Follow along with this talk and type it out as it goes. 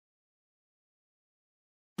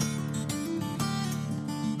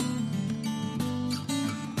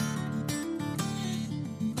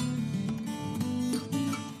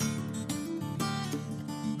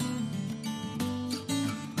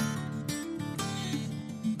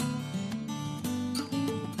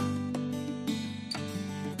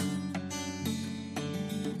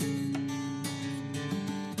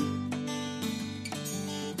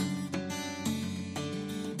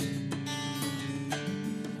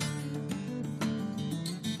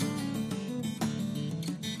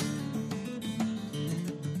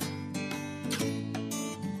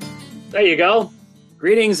There you go.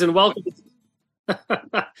 Greetings and welcome.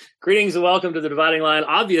 Greetings and welcome to the Dividing Line.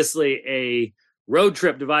 Obviously, a road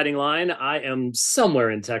trip dividing line. I am somewhere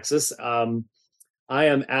in Texas. I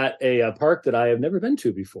am at a park that I have never been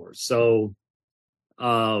to before. So,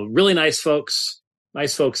 really nice folks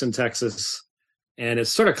in Texas. And it's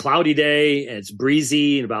sort of cloudy day, and it's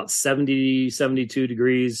breezy and about 70, 72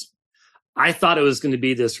 degrees. I thought it was going to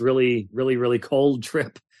be this really, really, really cold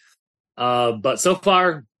trip. But so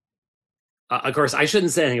far, of course, I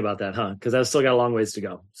shouldn't say anything about that, huh? Because I've still got a long ways to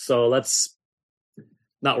go. So let's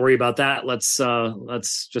not worry about that. Let's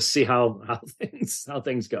just see how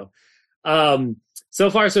things go. So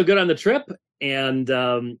far, so good on the trip, and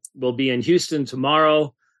we'll be in Houston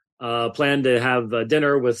tomorrow. Plan to have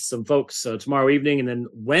dinner with some folks tomorrow evening, and then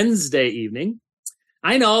Wednesday evening.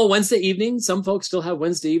 I know Wednesday evening. Some folks still have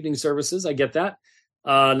Wednesday evening services. I get that.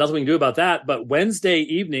 Nothing we can do about that. But Wednesday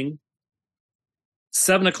evening,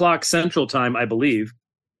 7:00 Central Time, I believe,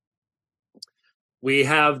 we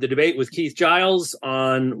have the debate with Keith Giles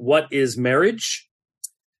on what is marriage.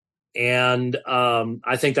 And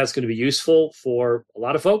I think that's going to be useful for a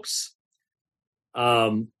lot of folks.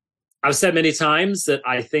 I've said many times that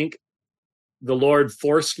I think the Lord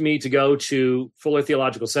forced me to go to Fuller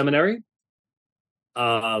Theological Seminary.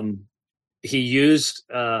 He used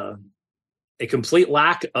a complete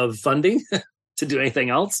lack of funding to do anything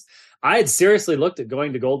else. I had seriously looked at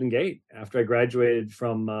going to Golden Gate after I graduated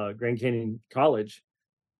from Grand Canyon College.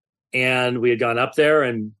 And we had gone up there,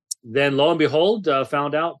 and then lo and behold,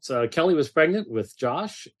 found out Kelly was pregnant with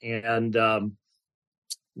Josh, and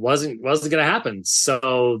wasn't going to happen.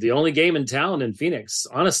 So the only game in town in Phoenix,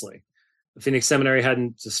 honestly, the Phoenix Seminary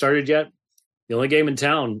hadn't started yet. The only game in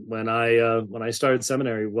town when I started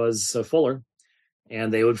seminary was Fuller,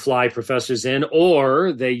 and they would fly professors in,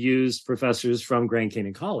 or they used professors from Grand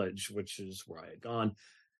Canyon College, which is where I had gone,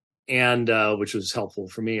 and which was helpful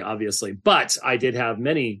for me, obviously. But I did have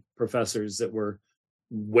many professors that were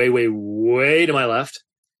way, way, way to my left,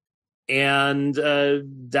 and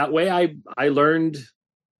that way I learned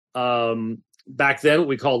back then what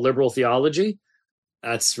we called liberal theology.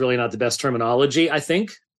 That's really not the best terminology, I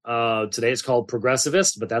think. Today it's called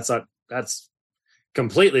progressivist, but that's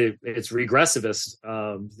completely, it's regressivist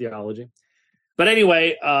theology. But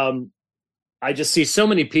anyway, I just see so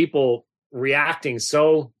many people reacting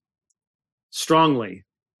so strongly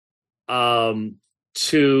to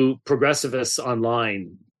progressivists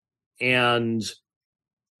online, and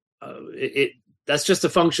that's just a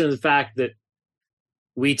function of the fact that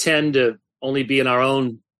we tend to only be in our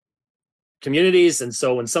own communities. And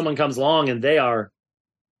so when someone comes along and they are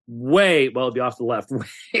it'd be off to the left,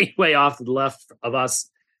 way off to the left of us,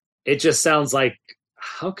 it just sounds like,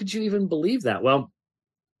 how could you even believe that? Well,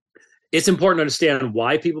 it's important to understand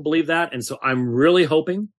why people believe that. And so I'm really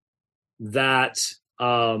hoping that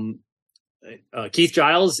Keith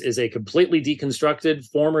Giles is a completely deconstructed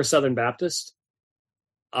former Southern Baptist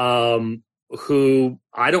who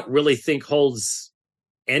I don't really think holds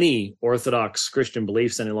any Orthodox Christian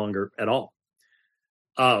beliefs any longer at all.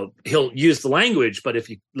 He'll use the language, but if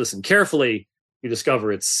you listen carefully, you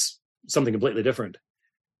discover it's something completely different.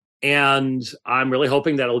 And I'm really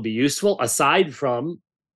hoping that it'll be useful, aside from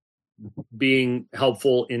being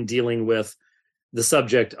helpful in dealing with the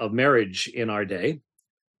subject of marriage in our day.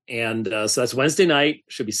 And so that's Wednesday night,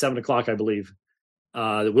 should be 7:00, I believe.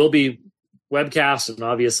 There will be webcasts, and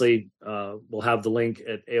obviously we'll have the link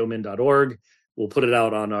at aomin.org. We'll put it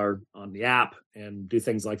out on the app and do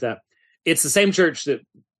things like that. It's the same church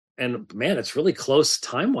and man, it's really close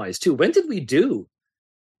time-wise too. When did we do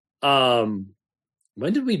the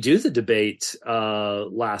debate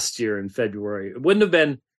last year in February? It wouldn't have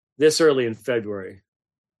been this early in February.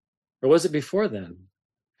 Or was it before then?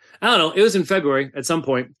 I don't know. It was in February at some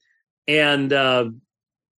point. And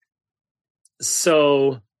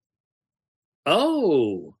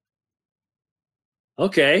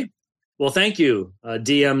okay. Well, thank you,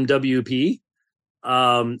 DMWP.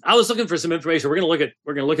 I was looking for some information. We're going to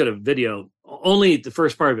look at a video, only the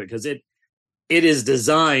first part of it, because it is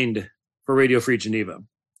designed for Radio Free Geneva.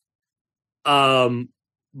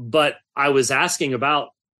 But I was asking about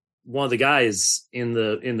one of the guys in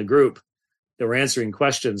the group that were answering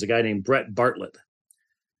questions, a guy named Brett Bartlett.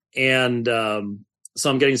 And so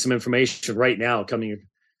I'm getting some information right now coming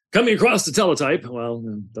across the teletype. Well,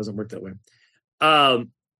 it doesn't work that way.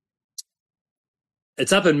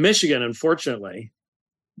 It's up in Michigan, unfortunately,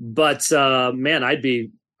 but man, I'd be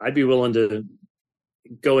willing to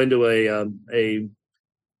go into a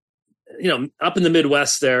up in the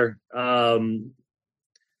Midwest there.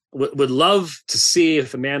 Would love to see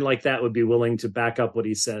if a man like that would be willing to back up what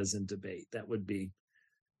he says in debate. That would be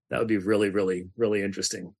That would be really, really, really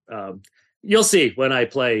interesting. You'll see when I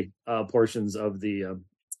play portions of the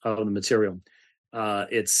material.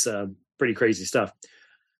 It's pretty crazy stuff.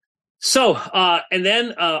 So, and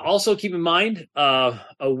then also keep in mind,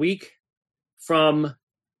 a week from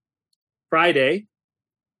Friday,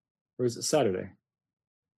 or is it Saturday?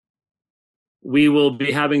 We will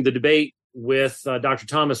be having the debate with Dr.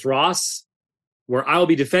 Thomas Ross, where I'll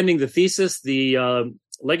be defending the thesis, the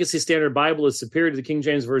Legacy Standard Bible is superior to the King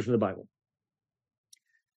James Version of the Bible.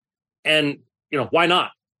 And, why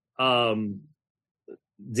not? The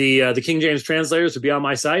King James translators would be on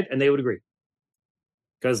my side, and they would agree.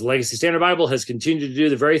 Because the Legacy Standard Bible has continued to do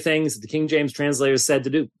the very things that the King James translators said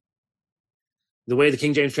to do. The way the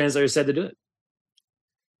King James translators said to do it.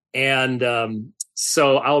 And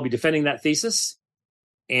so I will be defending that thesis.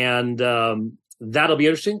 And that'll be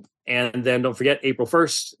interesting. And then don't forget, April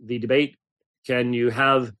 1st, the debate, can you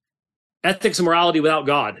have ethics and morality without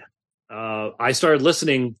God? I started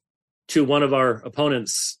listening to one of our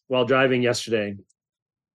opponents while driving yesterday.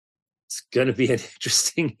 It's going to be an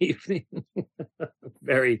interesting evening.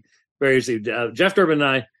 Very, very interesting. Jeff Durbin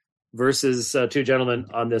and I versus two gentlemen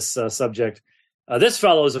on this subject. This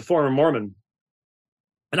fellow is a former Mormon,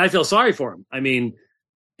 and I feel sorry for him. I mean,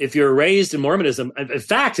 if you're raised in Mormonism, in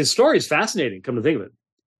fact, his story is fascinating, come to think of it.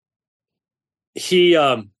 He,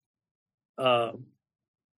 the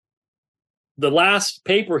last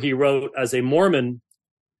paper he wrote as a Mormon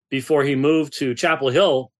before he moved to Chapel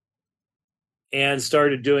Hill and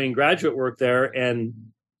started doing graduate work there and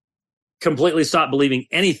completely stopped believing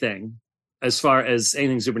anything as far as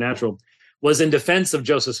anything supernatural, was in defense of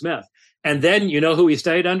Joseph Smith. And then you know who he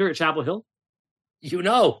studied under at Chapel Hill?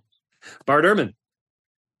 Bart Ehrman.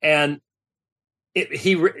 And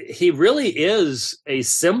he really is a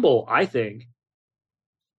symbol, I think,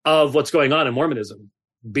 of what's going on in Mormonism,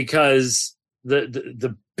 because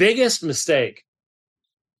the biggest mistake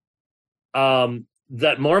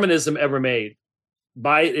that Mormonism ever made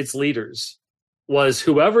by its leaders was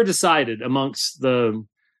whoever decided amongst the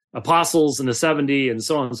apostles and the 70 and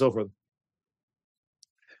so on and so forth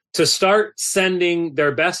to start sending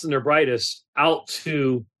their best and their brightest out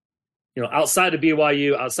to, outside of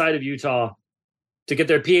BYU, outside of Utah, to get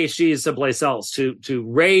their PhDs someplace else, to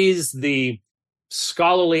raise the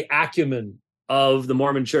scholarly acumen of the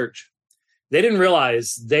Mormon Church. They didn't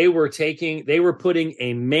realize they were putting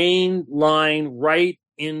a main line right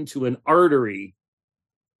into an artery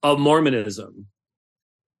of Mormonism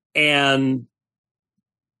and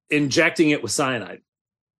injecting it with cyanide,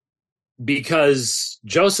 because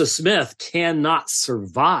Joseph Smith cannot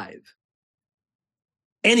survive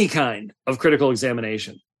any kind of critical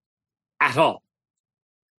examination at all.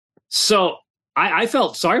 So I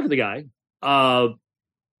felt sorry for the guy.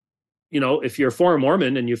 If you're a former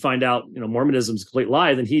Mormon and you find out, Mormonism's a complete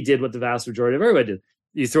lie, then he did what the vast majority of everybody did.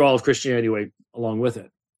 You throw all of Christianity away along with it.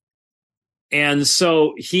 And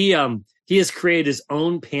so he has created his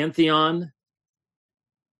own pantheon,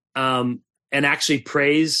 and actually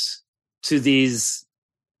prays to these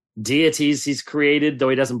deities he's created, though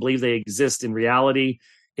he doesn't believe they exist in reality.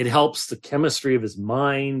 It helps the chemistry of his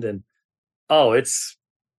mind. And it's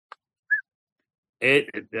going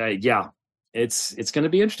to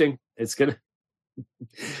be interesting.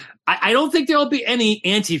 I don't think there will be any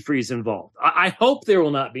antifreeze involved. I hope there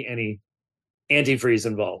will not be any antifreeze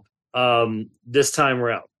involved this time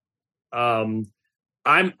around.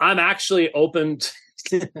 I'm actually open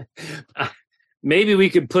to maybe we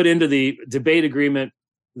could put into the debate agreement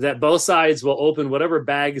that both sides will open whatever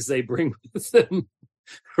bags they bring with them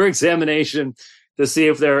for examination to see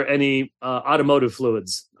if there are any automotive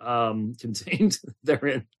fluids contained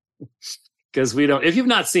therein. Because if you've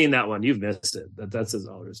not seen that one, you've missed it. That's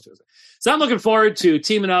all there is to it. So I'm looking forward to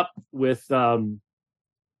teaming up with the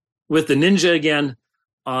Ninja again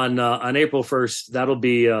on April 1st. That'll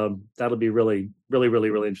be really, really, really,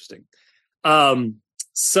 really interesting.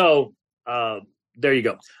 So there you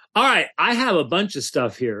go. All right, I have a bunch of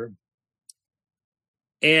stuff here,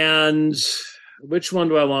 and which one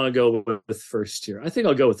do I want to go with first here? I think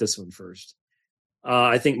I'll go with this one first.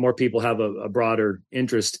 I think more people have a broader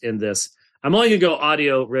interest in this. I'm only going to go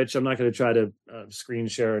audio, Rich. I'm not going to try to screen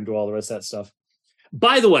share and do all the rest of that stuff.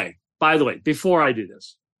 By the way, before I do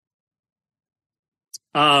this,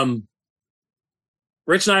 Rich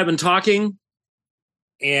and I have been talking,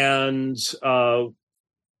 and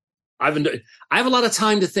I have a lot of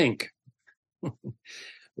time to think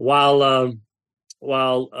while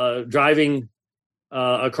driving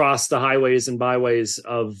across the highways and byways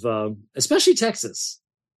of especially Texas.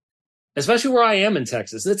 Especially where I am in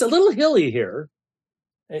Texas. It's a little hilly here.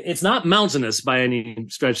 It's not mountainous by any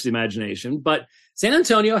stretch of the imagination, but San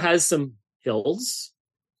Antonio has some hills.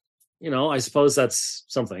 I suppose that's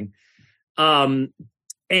something.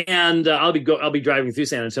 And I'll be driving through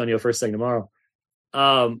San Antonio first thing tomorrow.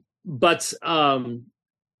 But a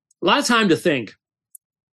lot of time to think.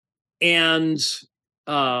 And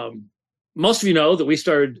most of you know that we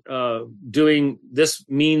started doing this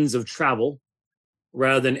means of travel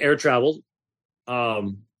rather than air travel.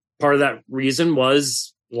 Part of that reason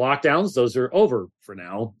was lockdowns. Those are over for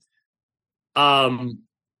now.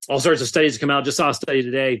 All sorts of studies come out. Just saw a study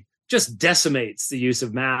today. Just decimates the use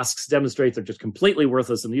of masks, demonstrates they're just completely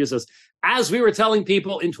worthless in the use of, as we were telling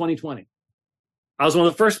people in 2020. I was one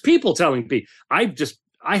of the first people telling people.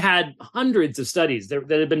 I had hundreds of studies that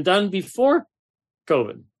had been done before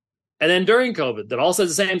COVID and then during COVID that all said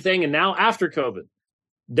the same thing, and now after COVID,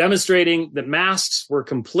 demonstrating that masks were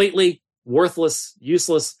completely worthless,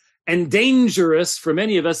 useless, and dangerous for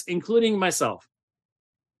many of us, including myself.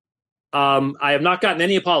 I have not gotten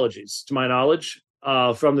any apologies, to my knowledge,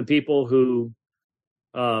 from the people who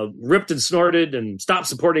ripped and snorted and stopped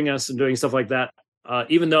supporting us and doing stuff like that,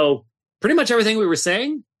 even though pretty much everything we were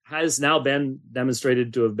saying has now been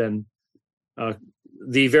demonstrated to have been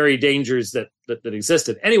the very dangers that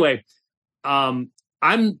existed. Anyway, when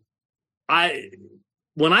I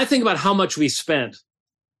think about how much we spent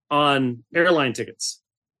on airline tickets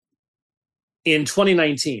in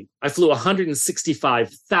 2019, I flew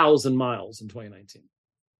 165,000 miles in 2019.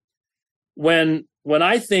 When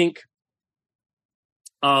I think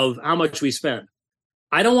of how much we spent,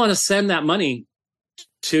 I don't want to send that money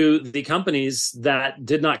to the companies that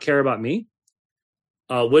did not care about me,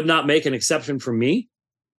 would not make an exception for me.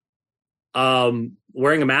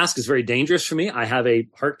 Wearing a mask is very dangerous for me. I have a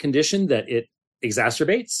heart condition that it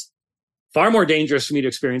exacerbates. Far more dangerous for me to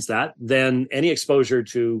experience that than any exposure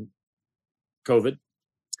to COVID.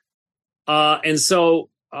 And so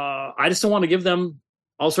I just don't want to give them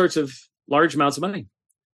all sorts of large amounts of money.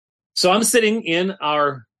 So I'm sitting in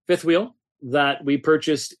our fifth wheel that we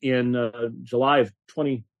purchased in July of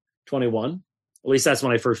 2021. At least that's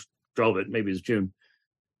when I first drove it. Maybe it was June.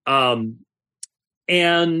 And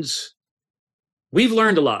we've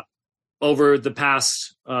learned a lot over the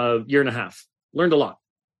past year and a half. Learned a lot.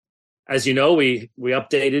 As you know, we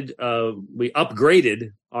upgraded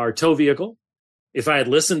our tow vehicle. If I had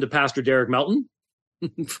listened to Pastor Derek Melton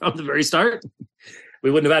from the very start, we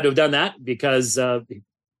wouldn't have had to have done that, because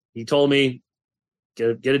he told me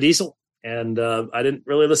get a diesel, and I didn't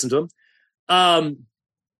really listen to him.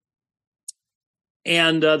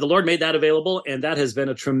 And the Lord made that available, and that has been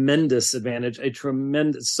a tremendous advantage.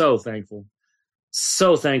 So thankful.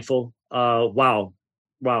 Wow.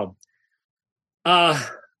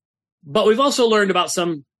 But we've also learned about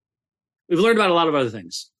a lot of other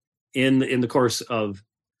things in the course of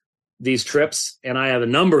these trips. And I have a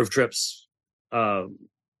number of trips.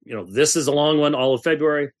 This is a long one, all of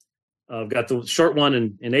February. I've got the short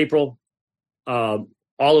one in April, all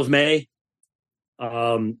of May,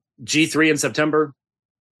 G3 in September,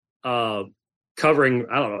 covering,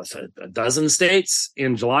 I don't know, a dozen states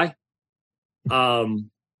in July.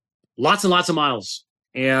 Lots and lots of miles.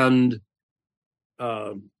 And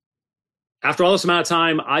after all this amount of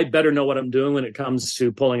time, I better know what I'm doing when it comes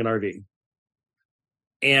to pulling an RV.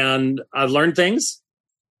 And I've learned things,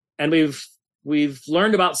 and we've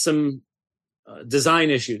learned about some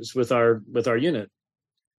design issues with our unit.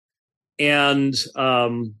 And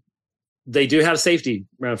they do have safety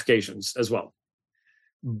ramifications as well.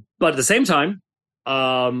 But at the same time,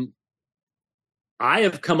 I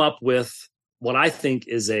have come up with what I think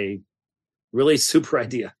is a really super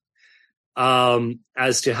idea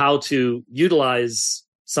as to how to utilize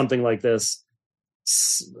something like this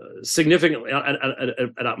significantly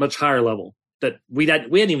at a much higher level that we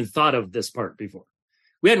hadn't even thought of this part before.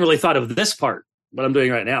 We hadn't really thought of this part, what I'm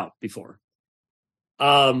doing right now, before.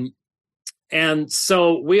 And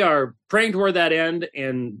so we are praying toward that end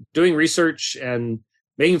and doing research and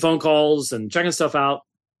making phone calls and checking stuff out.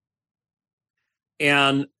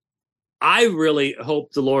 And I really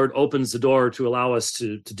hope the Lord opens the door to allow us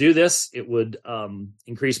to do this. It would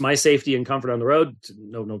increase my safety and comfort on the road.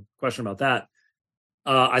 No question about that.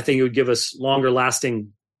 I think it would give us longer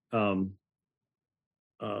lasting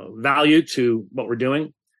value to what we're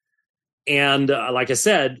doing. And like I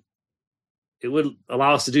said, it would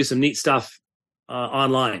allow us to do some neat stuff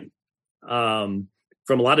online from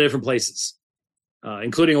a lot of different places,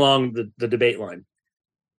 including along the debate line.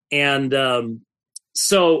 And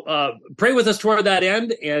so pray with us toward that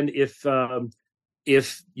end. And if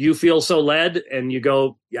you feel so led and you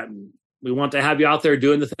go, yeah, we want to have you out there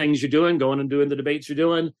doing the things you're doing, going and doing the debates you're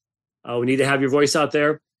doing. We need to have your voice out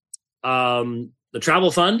there. the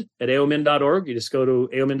travel fund at aomin.org. You just go to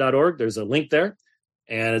aomin.org. There's a link there,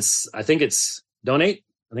 and I think it's donate.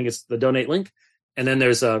 I think it's the donate link. And then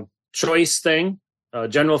there's a choice thing,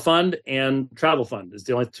 general fund and travel fund is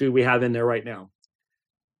the only two we have in there right now.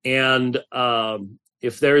 And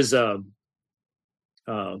if there's more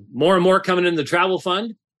and more coming in the travel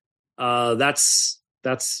fund, that's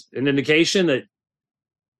an indication that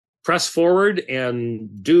press forward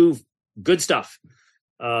and do good stuff.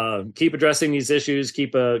 Keep addressing these issues,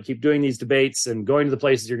 keep doing these debates and going to the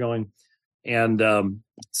places you're going. And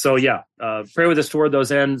pray with us toward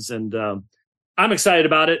those ends. And I'm excited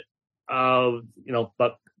about it,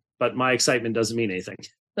 but my excitement doesn't mean anything.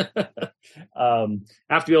 I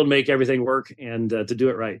have to be able to make everything work and to do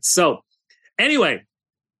it right. So anyway,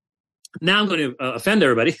 now I'm going to offend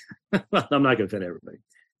everybody. Well, I'm not going to offend everybody.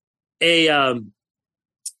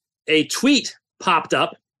 A tweet popped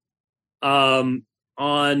up on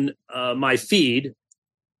my feed,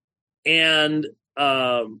 and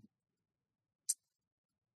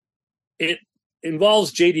it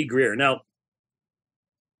involves J.D. Greear. Now,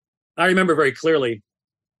 I remember very clearly.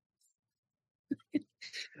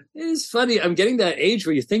 It's funny. I'm getting that age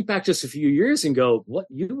where you think back just a few years and go, "What?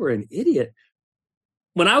 You were an idiot."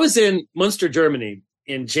 When I was in Munster, Germany,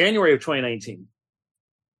 in January of 2019,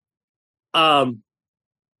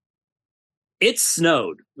 it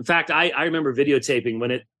snowed. In fact, I remember videotaping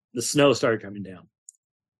when the snow started coming down.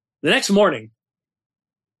 The next morning,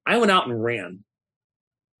 I went out and ran.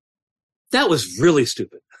 That was really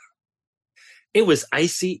stupid. It was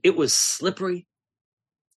icy. It was slippery.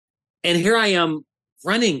 And here I am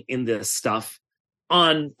running in this stuff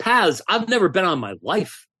on paths I've never been on in my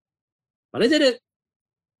life. But I did it.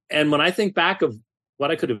 And when I think back of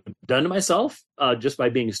what I could have done to myself just by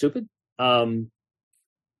being stupid,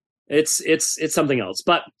 it's something else.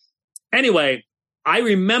 But anyway, I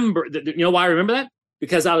remember, you know why I remember that?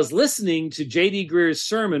 Because I was listening to J.D. Greear's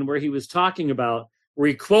sermon where he was talking about, where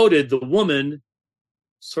he quoted the woman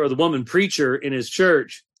preacher in his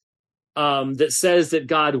church that says that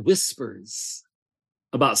God whispers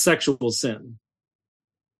about sexual sin,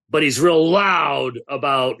 but he's real loud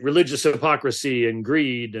about religious hypocrisy and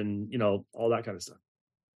greed and, all that kind of stuff.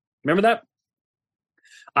 Remember that?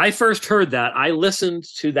 I first heard that. I listened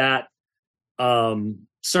to that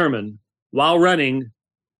sermon while running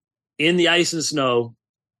in the ice and snow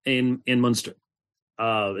in Munster.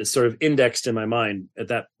 It's sort of indexed in my mind at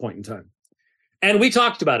that point in time. And we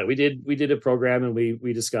talked about it. We did a program and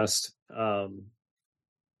we discussed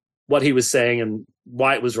what he was saying and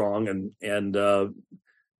why it was wrong. And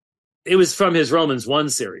it was from his Romans 1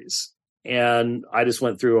 series. And I just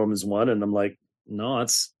went through Romans 1 and I'm like, no,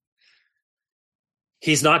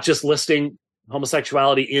 he's not just listing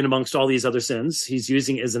homosexuality in amongst all these other sins. He's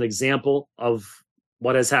using it as an example of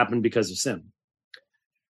what has happened because of sin.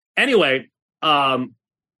 Anyway, a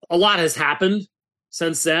lot has happened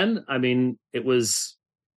since then. I mean, it was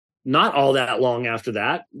not all that long after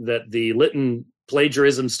that the Lytton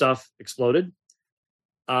plagiarism stuff exploded.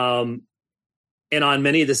 And on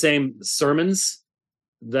many of the same sermons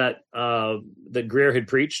that Greear had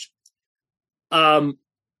preached. And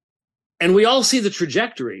we all see the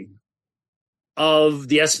trajectory of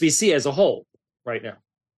the SBC as a whole right now.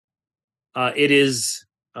 It is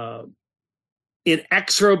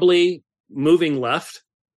inexorably moving left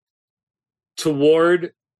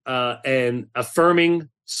toward an affirming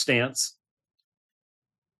stance.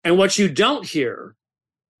 And what you don't hear,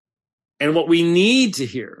 and what we need to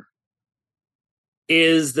hear,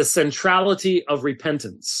 is the centrality of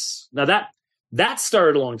repentance. Now that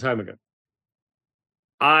started a long time ago.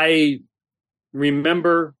 I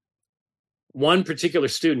remember one particular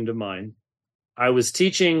student of mine. I was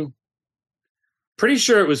teaching, pretty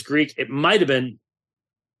sure it was Greek. It might have been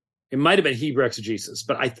Hebrew exegesis,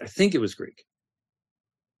 but I think it was Greek.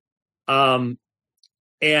 And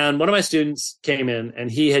one of my students came in and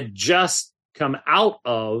he had just come out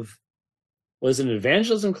of, was it an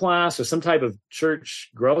evangelism class or some type of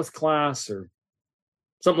church growth class or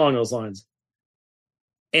something along those lines.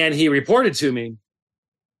 And he reported to me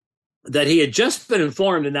that he had just been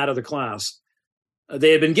informed in that other class.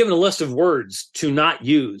 They had been given a list of words to not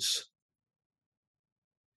use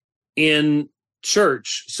in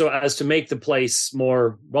church so as to make the place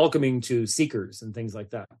more welcoming to seekers and things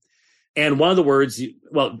like that. And one of the words,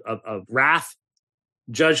 wrath,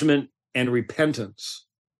 judgment, and repentance.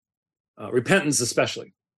 Repentance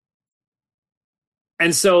especially.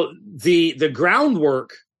 And so the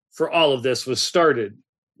groundwork for all of this was started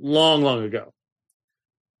long, long ago.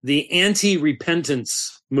 The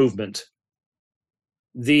anti-repentance movement,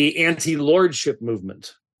 the anti-lordship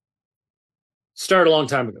movement started a long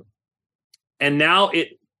time ago. And now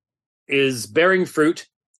it is bearing fruit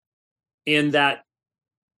in that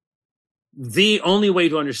the only way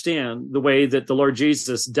to understand the way that the Lord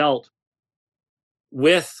Jesus dealt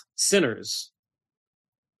with sinners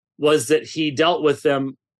was that he dealt with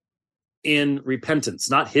them in repentance,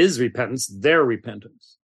 not his repentance, their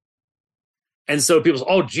repentance. And so people say,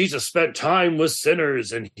 oh, Jesus spent time with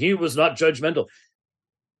sinners and he was not judgmental.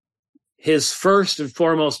 His first and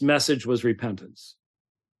foremost message was repentance.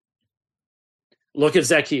 Look at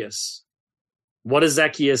Zacchaeus. What has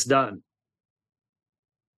Zacchaeus done?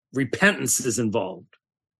 Repentance is involved.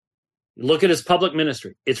 Look at his public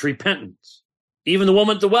ministry. It's repentance. Even the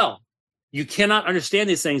woman at the well. You cannot understand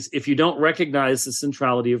these things if you don't recognize the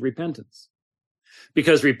centrality of repentance.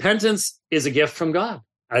 Because repentance is a gift from God,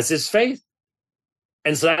 as is faith.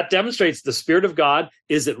 And so that demonstrates the Spirit of God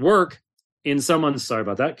is at work in someone's, sorry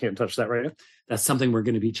about that, can't touch that right now. That's something we're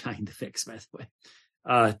going to be trying to fix, by the way.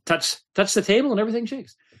 Touch the table and everything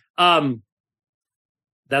shakes. That's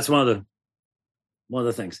one of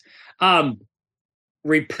the things.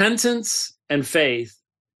 Repentance and faith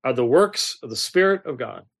are the works of the Spirit of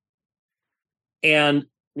God. And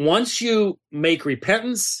once you make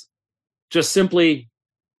repentance just simply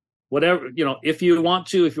whatever, if you want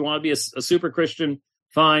to be a super Christian,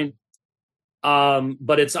 fine.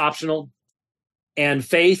 But it's optional. And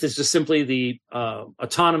faith is just simply the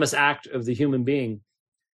autonomous act of the human being.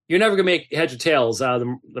 You're never going to make heads or tails out of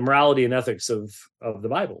the morality and ethics of the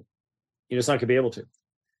Bible. You're just not going to be able to.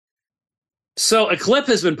 So a clip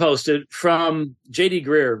has been posted from J.D.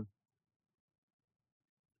 Greear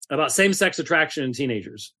about same-sex attraction in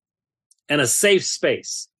teenagers and a safe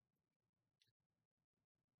space.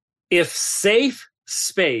 If safe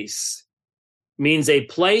space means a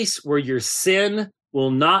place where your sin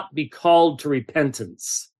will not be called to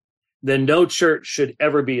repentance, then no church should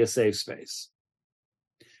ever be a safe space.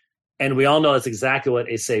 And we all know that's exactly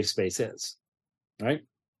what a safe space is, right?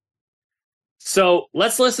 So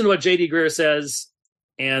let's listen to what J.D. Greear says,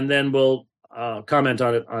 and then we'll comment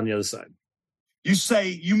on it on the other side.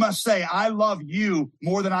 You must say, I love you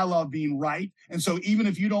more than I love being right. And so even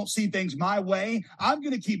if you don't see things my way, I'm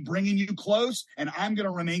going to keep bringing you close and I'm going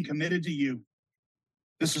to remain committed to you.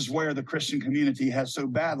 This is where the Christian community has so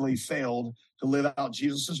badly failed to live out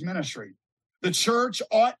Jesus' ministry. The church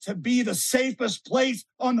ought to be the safest place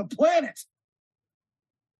on the planet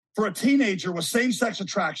for a teenager with same-sex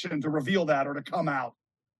attraction to reveal that or to come out.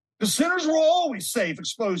 The sinners were always safe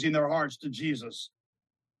exposing their hearts to Jesus.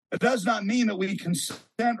 It does not mean that we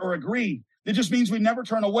consent or agree. It just means we never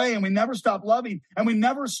turn away and we never stop loving and we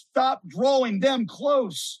never stop drawing them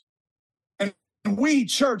close. And we,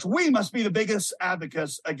 church, we must be the biggest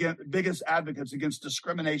advocates against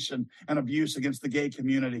discrimination and abuse against the gay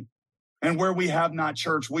community. And where we have not,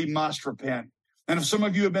 church, we must repent. And if some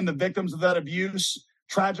of you have been the victims of that abuse,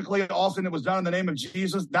 tragically, often it was done in the name of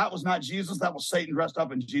Jesus. That was not Jesus. That was Satan dressed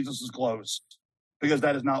up in Jesus' clothes, because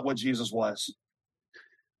that is not what Jesus was.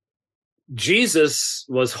 Jesus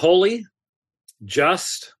was holy,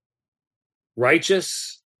 just,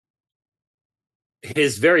 righteous.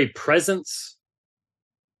 His very presence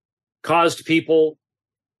caused people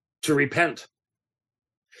to repent.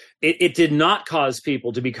 It did not cause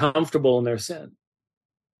people to be comfortable in their sin.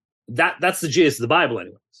 That's the Jesus of the Bible,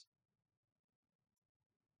 anyways.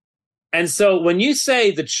 And so when you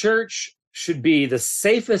say the church should be the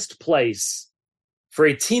safest place for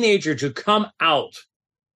a teenager to come out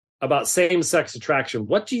about same-sex attraction,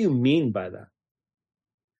 what do you mean by that?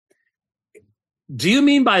 Do you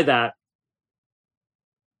mean by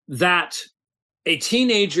that a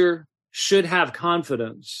teenager should have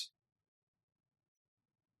confidence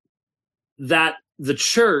that the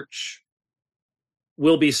church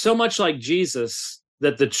will be so much like Jesus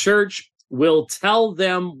that the church will tell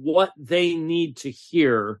them what they need to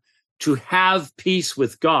hear to have peace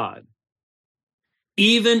with God,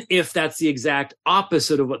 even if that's the exact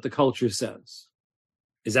opposite of what the culture says?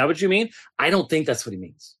 Is that what you mean? I don't think that's what he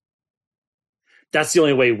means. That's the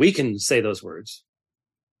only way we can say those words.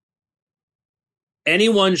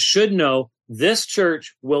 Anyone should know this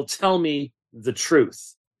church will tell me the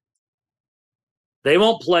truth. They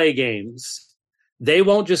won't play games. They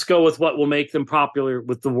won't just go with what will make them popular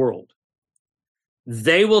with the world.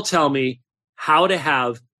 They will tell me how to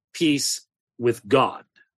have peace with God,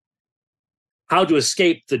 how to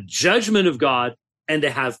escape the judgment of God and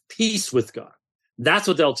to have peace with God. That's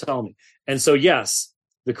what they'll tell me. And so, yes,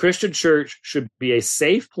 the Christian church should be a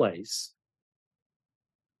safe place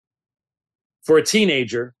for a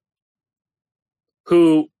teenager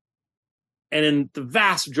who, and in the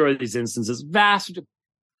vast majority of these instances,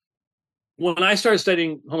 when I started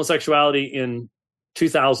studying homosexuality in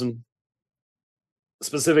 2000,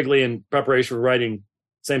 specifically in preparation for writing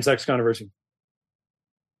Same-Sex Controversy.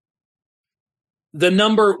 The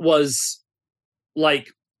number was like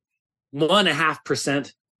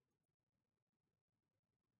 1.5%.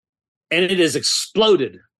 And it has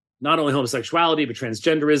exploded, not only homosexuality, but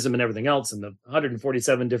transgenderism and everything else, and the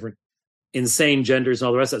 147 different insane genders and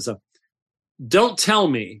all the rest of that stuff. Don't tell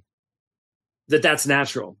me that that's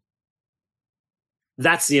natural.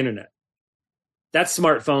 That's the internet. That's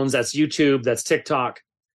smartphones, that's YouTube, that's TikTok,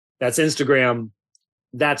 that's Instagram,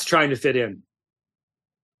 that's trying to fit in.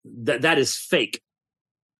 That is fake.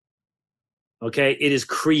 Okay? It is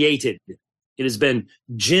created. It has been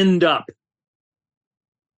ginned up.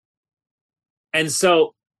 And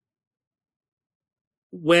so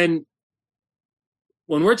when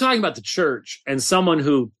we're talking about the church and someone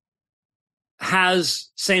who has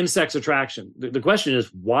same-sex attraction, the question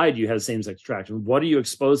is, why do you have same-sex attraction? What are you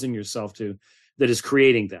exposing yourself to that is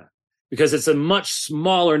creating that? Because it's a much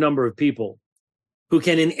smaller number of people who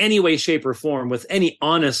can in any way, shape, or form, with any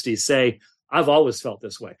honesty, say, I've always felt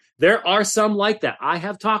this way. There are some like that. I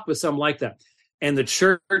have talked with some like that. And the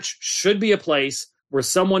church should be a place where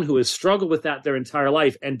someone who has struggled with that their entire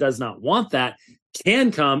life and does not want that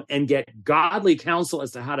can come and get godly counsel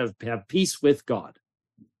as to how to have peace with God.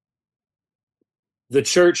 The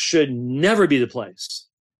church should never be the place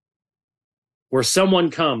where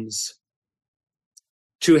someone comes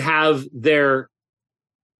to have their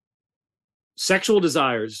sexual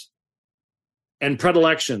desires and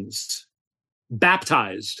predilections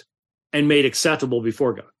baptized and made acceptable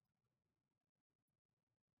before God.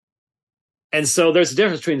 And so there's a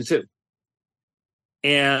difference between the two.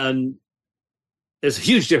 And there's a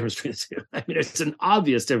huge difference between the two. I mean, it's an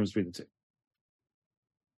obvious difference between the two.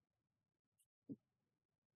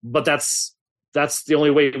 But that's the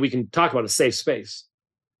only way we can talk about a safe space.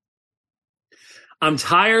 I'm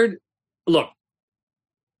tired. Look,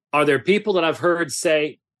 are there people that I've heard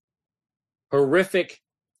say horrific,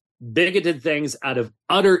 bigoted things out of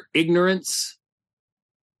utter ignorance?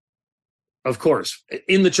 Of course,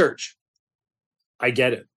 in the church. I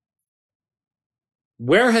get it.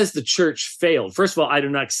 Where has the church failed? First of all, I do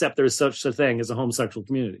not accept there is such a thing as a homosexual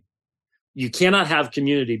community. You cannot have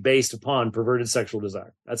community based upon perverted sexual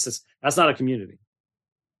desire. That's not a community.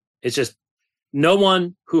 It's just no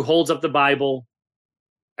one who holds up the Bible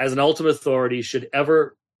as an ultimate authority should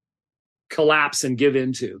ever collapse and give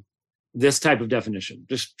into this type of definition.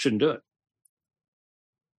 Just shouldn't do it.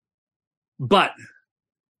 But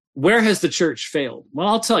where has the church failed? Well,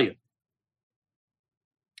 I'll tell you.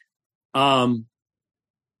 I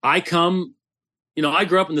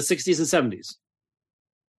grew up in the 60s and 70s.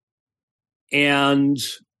 And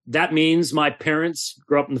that means my parents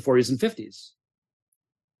grew up in the 40s and 50s.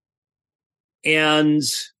 And,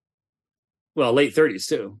 well, late 30s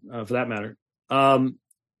too, for that matter.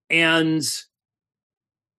 And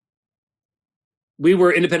we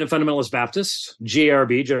were Independent Fundamentalist Baptists,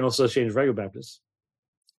 GARB, General Association of Regular Baptists.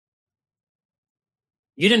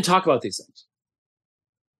 You didn't talk about these things.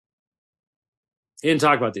 He didn't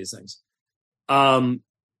talk about these things.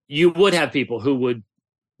 You would have people who would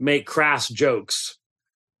make crass jokes,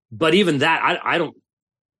 but even that, I don't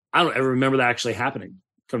ever remember that actually happening.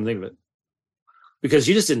 Come to think of it, because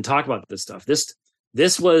you just didn't talk about this stuff. This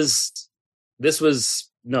was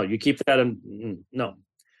no. You keep that in no.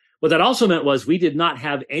 What that also meant was we did not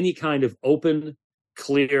have any kind of open,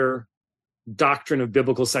 clear doctrine of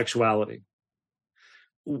biblical sexuality.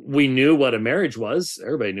 We knew what a marriage was.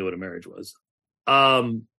 Everybody knew what a marriage was.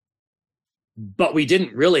 But we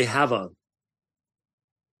didn't really have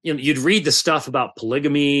you'd read the stuff about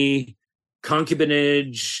polygamy,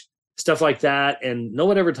 concubinage, stuff like that, and no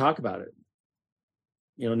one ever talked about it.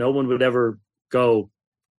 No one would ever go,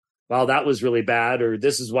 wow, that was really bad, or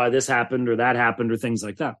this is why this happened, or that happened, or things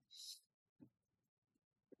like that.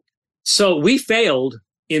 So we failed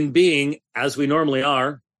in being, as we normally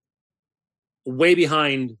are, way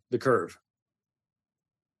behind the curve.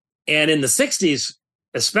 And in the 60s,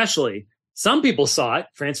 especially, some people saw it.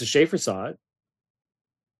 Francis Schaeffer saw it.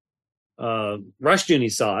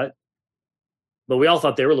 Rushdoony saw it. But we all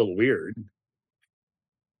thought they were a little weird.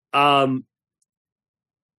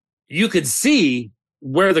 You could see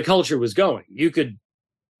where the culture was going. You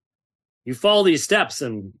follow these steps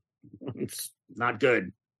and it's not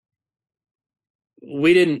good.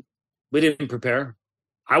 We didn't prepare.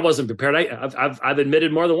 I wasn't prepared. I've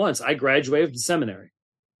admitted more than once, I graduated from seminary.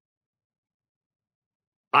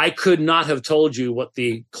 I could not have told you what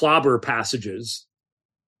the clobber passages,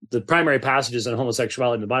 the primary passages on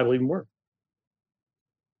homosexuality in the Bible even were.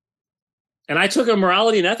 And I took a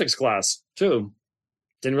morality and ethics class too.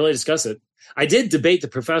 Didn't really discuss it. I did debate the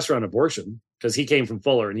professor on abortion. because he came from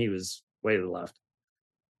Fuller and he was way to the left.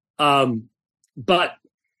 But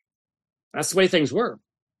that's the way things were.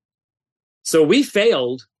 So we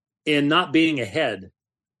failed in not being ahead,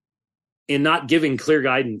 in not giving clear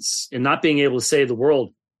guidance, in not being able to say to the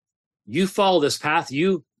world, you follow this path,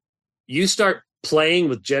 you start playing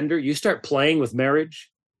with gender, you start playing with marriage,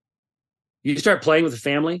 you start playing with the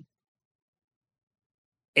family,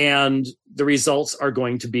 and the results are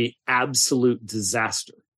going to be absolute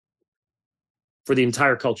disaster for the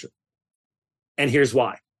entire culture. And here's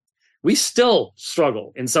why. We still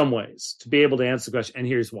struggle in some ways to be able to answer the question, and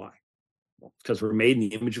here's why. Well, because we're made in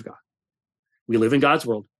the image of God. We live in God's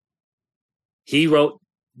world. He wrote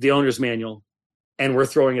the owner's manual, and we're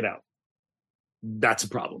throwing it out. That's a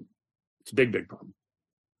problem. It's a big, big problem.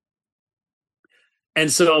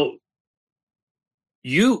 And so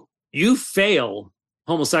you fail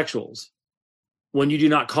homosexuals when you do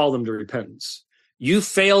not call them to repentance. You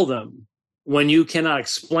fail them when you cannot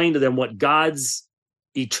explain to them what God's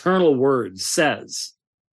eternal word says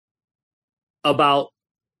about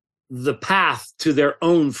the path to their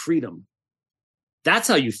own freedom. That's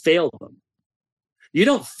how you fail them. You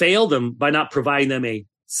don't fail them by not providing them a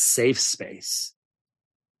safe space.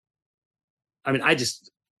 I mean,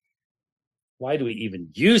 why do we even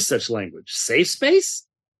use such language? Safe space?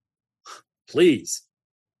 Please.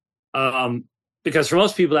 Because for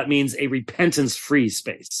most people, that means a repentance-free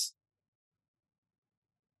space.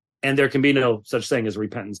 And there can be no such thing as a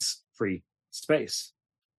repentance-free space.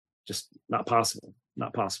 Just not possible.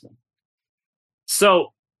 Not possible.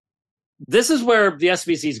 So this is where the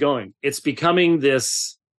SBC is going. It's becoming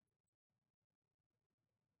this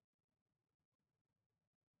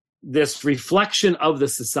reflection of the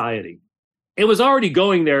society. It was already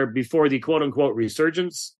going there before the quote-unquote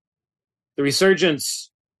resurgence. The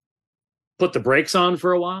resurgence put the brakes on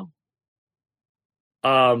for a while.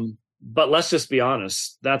 But let's just be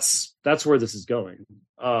honest. That's where this is going.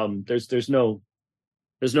 There's no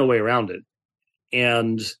way around it.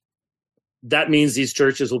 And that means these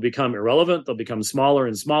churches will become irrelevant. They'll become smaller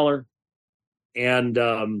and smaller. And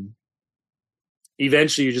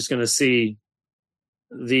eventually you're just going to see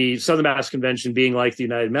the Southern Baptist Convention being like the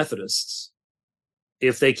United Methodists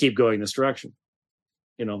if they keep going this direction,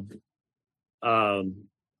 and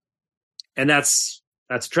that's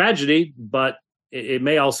tragedy, but it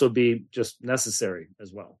may also be just necessary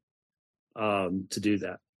as well to do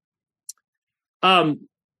that.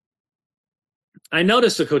 I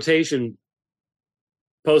noticed a quotation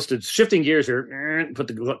posted, shifting gears here, put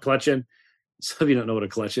the clutch in. Some of you don't know what a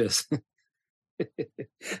clutch is.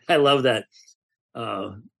 I love that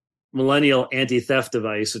millennial anti-theft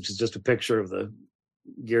device, which is just a picture of the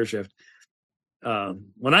gear shift.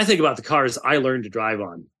 When I think about the cars I learned to drive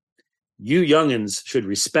on, you youngins should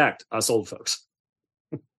respect us old folks.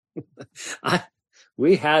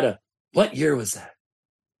 We had what year was that?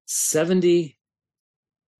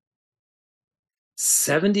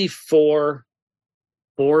 74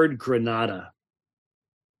 Ford Granada.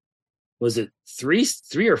 Was it three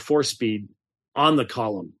or four speed on the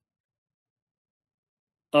column?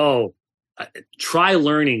 Oh, try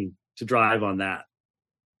learning to drive on that.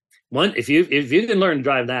 If you can learn to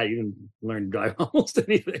drive that, you can learn to drive almost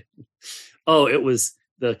anything. Oh,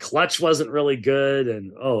 the clutch wasn't really good,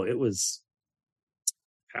 and it was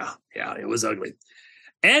ugly.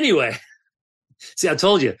 Anyway, see, I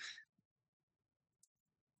told you,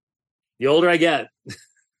 the older I get,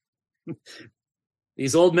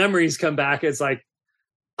 these old memories come back. It's like,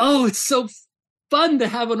 oh, it's so fun to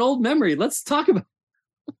have an old memory. Let's talk about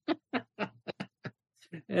it.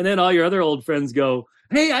 And then all your other old friends go,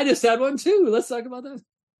 hey, I just had one too. Let's talk about that.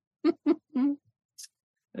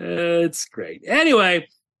 It's great. Anyway,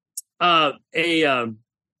 a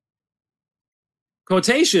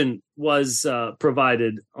quotation was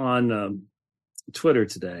provided on Twitter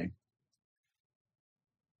today.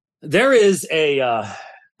 There is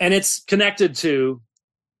and it's connected to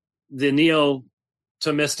the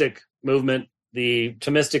neo-Thomistic movement, the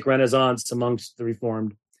Thomistic Renaissance amongst the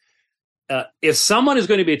Reformed. If someone is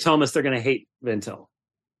going to be a Thomist, they're going to hate Van Til.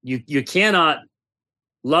 You cannot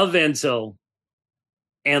love Van Til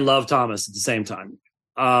and love Thomas at the same time.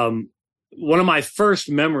 One of my first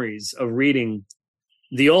memories of reading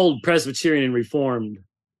the old Presbyterian and Reformed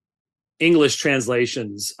English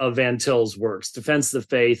translations of Van Til's works, Defense of the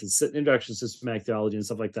Faith, and Introduction to Systematic Theology, and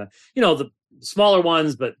stuff like that. The smaller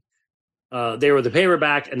ones, but they were the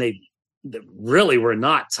paperback, and they really were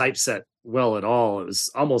not typeset well at all. It was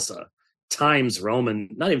almost a Times Roman,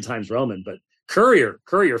 not even Times Roman, but Courier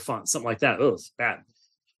font, something like that. Oh, it's bad.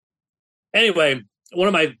 Anyway, one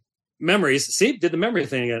of my memories, did the memory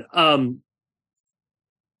thing again.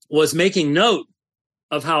 was making note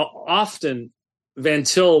of how often Van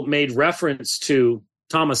Til made reference to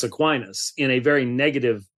Thomas Aquinas in a very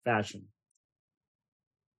negative fashion.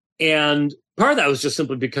 And part of that was just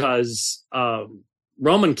simply because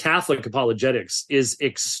Roman Catholic apologetics is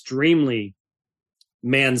extremely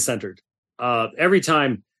man-centered. Every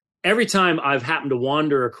time I've happened to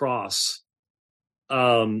wander across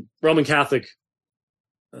Roman Catholic,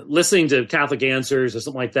 listening to Catholic Answers or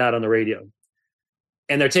something like that on the radio,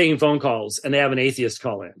 and they're taking phone calls and they have an atheist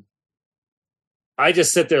call in, I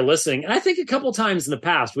just sit there listening. And I think a couple times in the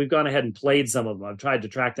past, we've gone ahead and played some of them. I've tried to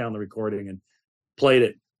track down the recording and played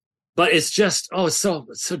it. But it's just, it's so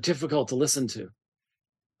difficult to listen to,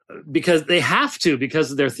 because they have to,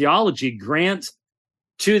 because of their theology, grant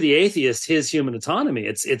to the atheist his human autonomy.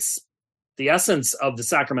 It's the essence of the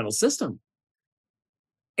sacramental system.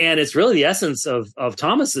 And it's really the essence of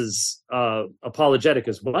Thomas's apologetic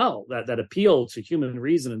as well, that appeal to human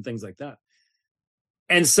reason and things like that.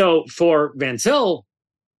 And so for Van Til,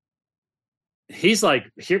 he's like,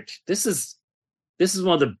 here, this is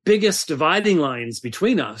one of the biggest dividing lines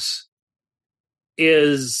between us,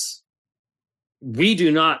 is we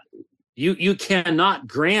do not, you cannot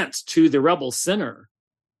grant to the rebel sinner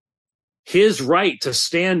his right to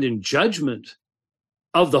stand in judgment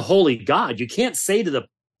of the holy God. You can't say to the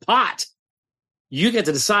pot, you get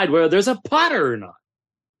to decide whether there's a potter or not.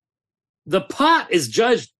 The pot is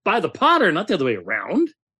judged by the potter, not the other way around.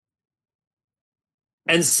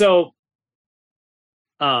 And so,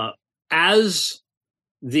 as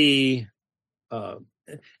the,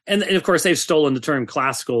 and of course, they've stolen the term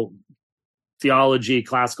classical theology,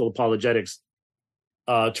 classical apologetics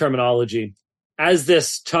terminology, as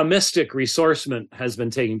this Thomistic ressourcement has been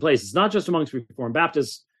taking place. It's not just amongst Reformed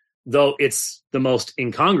Baptists, though it's the most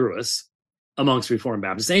incongruous amongst Reformed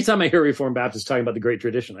Baptists. Anytime I hear Reformed Baptists talking about the Great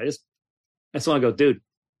Tradition, I just want to go, dude,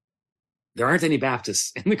 there aren't any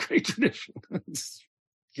Baptists in the Great Tradition.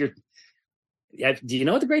 Do you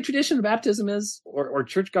know what the Great Tradition of baptism is, or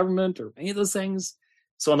church government, or any of those things?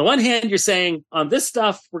 So on the one hand, you're saying on this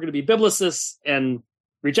stuff, we're going to be biblicists and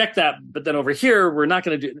reject that. But then over here, we're not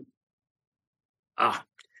going to do.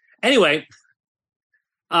 Anyway,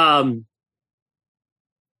 as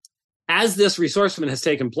this ressourcement has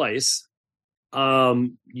taken place,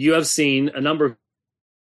 you have seen a number of.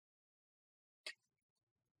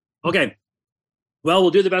 Okay. Well,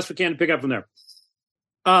 we'll do the best we can to pick up from there.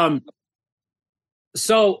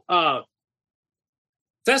 So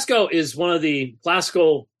Fesko is one of the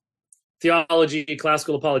classical theology,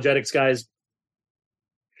 classical apologetics guys.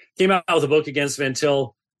 Came out with a book against Van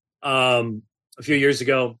Til a few years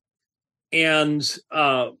ago. And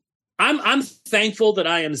I'm thankful that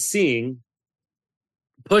I am seeing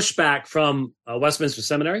pushback from Westminster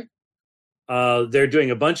Seminary. They're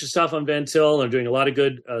doing a bunch of stuff on Van Til. They're doing a lot of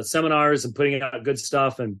good seminars and putting out good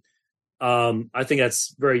stuff. And I think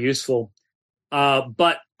that's very useful.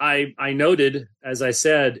 But I noted, as I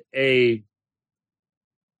said, a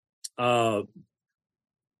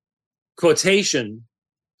quotation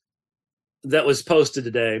that was posted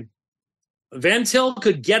today. Van Til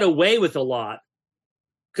could get away with a lot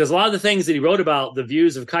because a lot of the things that he wrote about, the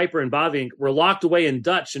views of Kuyper and Bavinck, were locked away in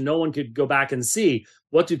Dutch, and no one could go back and see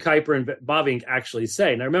what do Kuyper and Bavinck actually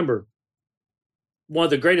say. Now, remember, one of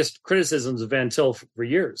the greatest criticisms of Van Til for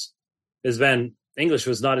years has been English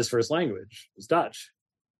was not his first language, it was Dutch.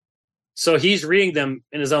 So he's reading them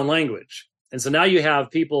in his own language. And so now you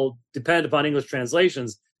have people dependent upon English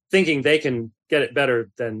translations thinking they can get it better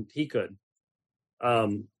than he could,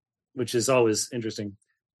 which is always interesting.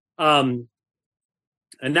 And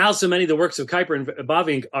now so many of the works of Kuyper and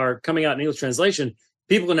Bavinck are coming out in English translation,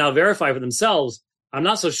 people can now verify for themselves. I'm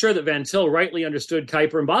not so sure that Van Til rightly understood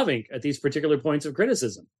Kuyper and Bavinck at these particular points of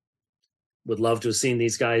criticism. Would love to have seen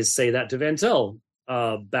these guys say that to Van Til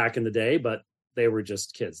back in the day, but they were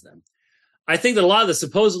just kids then. I think that a lot of the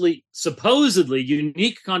supposedly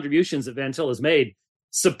unique contributions that Van Til has made,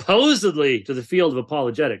 supposedly to the field of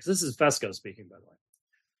apologetics, this is Fesko speaking, by the way,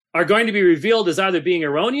 are going to be revealed as either being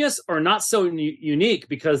erroneous or not so unique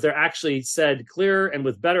because they're actually said clearer and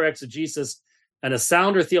with better exegesis and a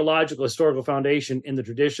sounder theological historical foundation in the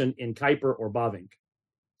tradition in Kuyper or Bavinck.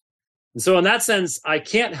 And so in that sense, I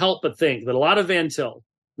can't help but think that a lot of Van Til,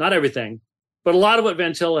 not everything, but a lot of what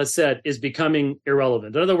Van Til has said is becoming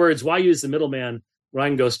irrelevant. In other words, why use the middleman when I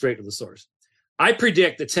can go straight to the source? I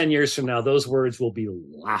predict that 10 years from now, those words will be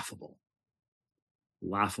laughable.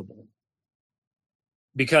 Laughable.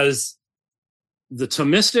 Because the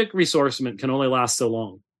Thomistic ressourcement can only last so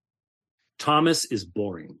long. Thomas is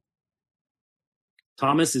boring.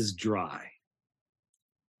 Thomas is dry.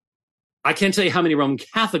 I can't tell you how many Roman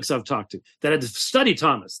Catholics I've talked to that had studied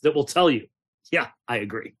Thomas that will tell you, yeah, I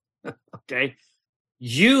agree. Okay.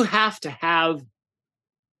 You have to have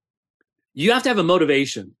a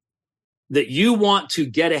motivation that you want to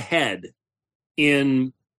get ahead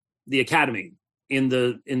in the academy, in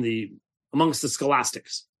the amongst the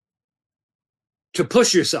scholastics, to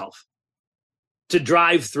push yourself, to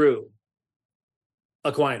drive through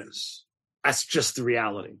Aquinas. That's just the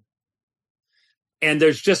reality. And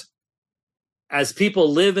there's just, as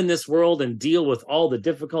people live in this world and deal with all the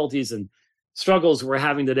difficulties and struggles we're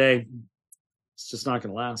having today, it's just not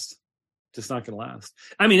going to last. Just not going to last.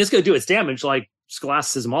 I mean, it's going to do its damage like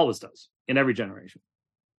scholasticism always does in every generation,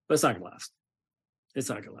 but it's not going to last. It's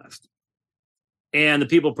not going to last. And the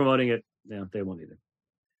people promoting it, they won't either.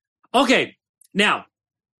 Okay, now,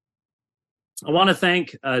 I want to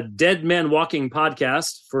thank Dead Men Walking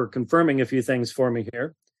Podcast for confirming a few things for me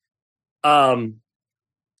here.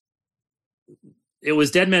 It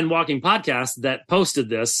was Dead Men Walking Podcast that posted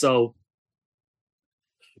this. So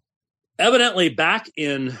evidently back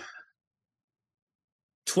in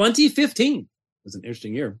 2015, was an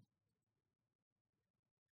interesting year,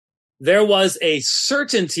 there was a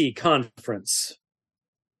certainty conference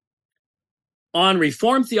on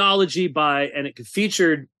Reformed theology and it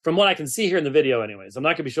featured, from what I can see here in the video anyways, I'm not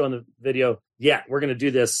going to be showing the video yet. We're going to do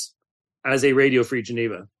this as a Radio Free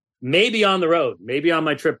Geneva. Maybe on the road, maybe on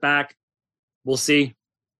my trip back. We'll see.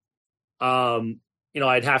 I'd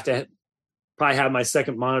have to probably have my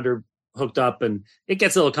second monitor hooked up, and it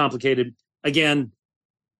gets a little complicated. Again,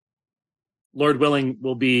 Lord willing,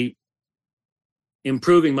 we'll be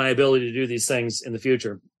improving my ability to do these things in the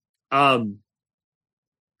future,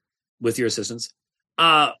 with your assistance.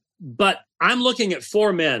 But I'm looking at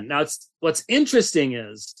 4 men. Now, what's interesting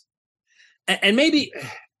is, and maybe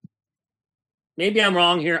I'm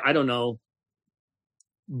wrong here, I don't know,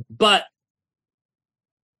 but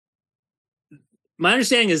my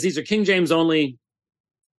understanding is these are King James only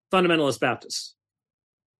fundamentalist Baptists.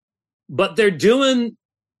 But they're doing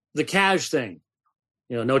the cash thing.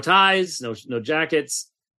 No ties, no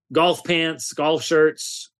jackets, golf pants, golf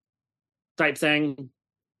shirts type thing.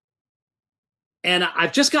 And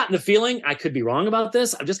I've just gotten the feeling, I could be wrong about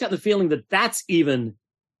this, I've just gotten the feeling that that's even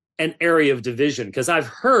an area of division. Because I've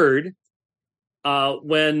heard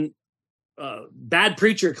when Bad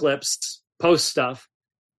Preacher Clips post stuff,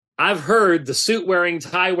 I've heard the suit-wearing,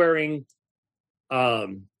 tie-wearing,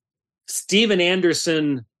 Steven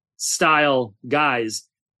Anderson-style guys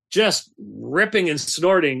just ripping and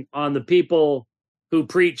snorting on the people who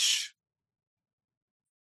preach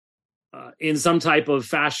in some type of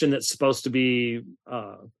fashion that's supposed to be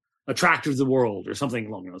attractive to the world or something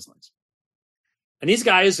along those lines. And these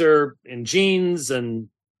guys are in jeans and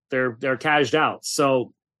they're cashed out.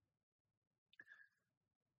 So,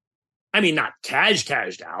 I mean, not cashed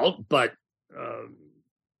out, but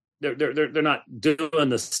they're not doing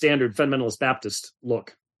the standard fundamentalist Baptist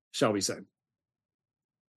look, shall we say.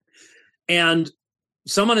 And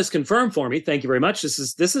someone has confirmed for me, thank you very much.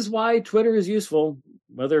 This is why Twitter is useful,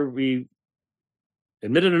 whether we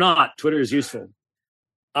admit it or not. Twitter is useful.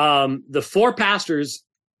 The 4 pastors,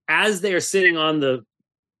 as they are sitting on the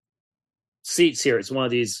seats here, it's one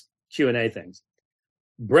of these Q&A things.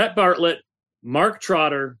 Brett Bartlett, Mark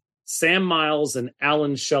Trotter, Sam Miles, and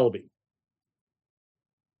Alan Shelby.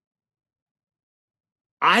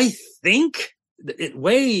 I think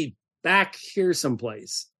way back here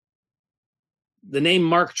someplace, the name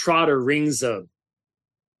Mark Trotter rings a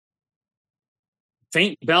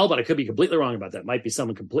faint bell, but I could be completely wrong about that. Might be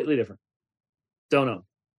someone completely different. Don't know.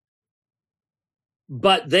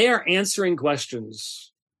 But they are answering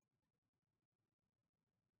questions.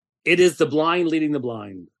 It is the blind leading the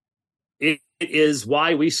blind. It is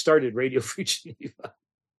why we started Radio Free Geneva.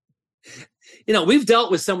 We've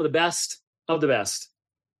dealt with some of the best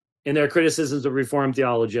in their criticisms of Reformed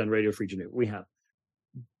theology on Radio Free Geneva. We have.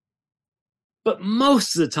 But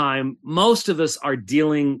most of the time, most of us are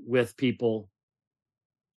dealing with people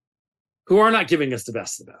who are not giving us the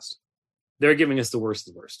best of the best. They're giving us the worst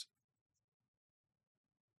of the worst.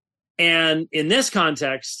 And in this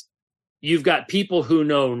context, you've got people who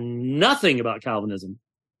know nothing about Calvinism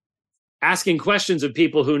asking questions of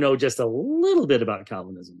people who know just a little bit about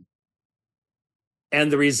Calvinism.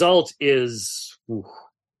 And the result is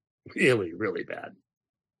really, really bad.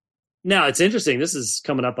 Now, it's interesting. This is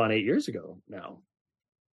coming up on 8 years ago now.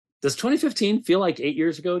 Does 2015 feel like 8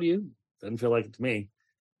 years ago to you? Doesn't feel like it to me.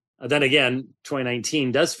 Then again,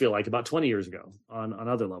 2019 does feel like about 20 years ago on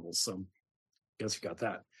other levels. So I guess you got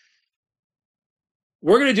that.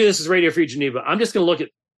 We're going to do this as Radio Free Geneva. I'm just going to look at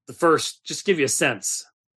the first, just give you a sense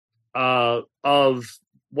of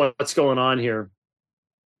what's going on here.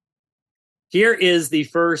 Here is the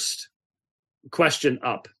first question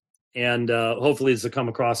up, and hopefully this will come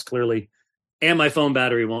across clearly. And my phone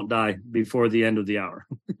battery won't die before the end of the hour.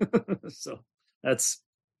 So that's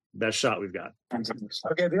the best shot we've got.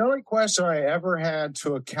 Okay, the only question I ever had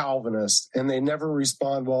to a Calvinist, and they never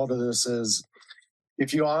respond well to this, is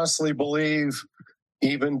if you honestly believe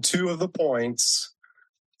even two of the points,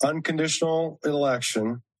 unconditional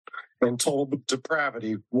election and total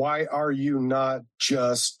depravity, why are you not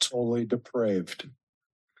just totally depraved?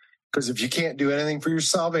 Because if you can't do anything for your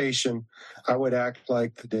salvation, I would act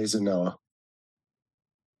like the days of Noah.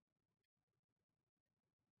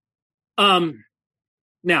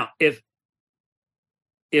 Now, if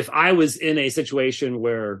I was in a situation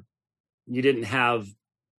where you didn't have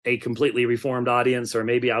a completely reformed audience, or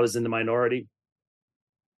maybe I was in the minority,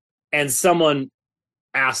 and someone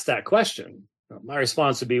asked that question, my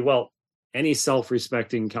response would be, well, any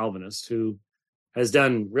self-respecting Calvinist who has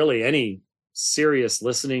done really any serious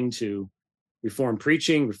listening to Reformed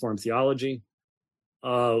preaching, Reformed theology,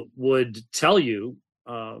 would tell you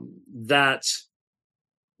that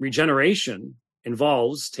regeneration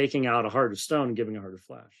involves taking out a heart of stone and giving a heart of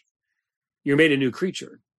flesh. You're made a new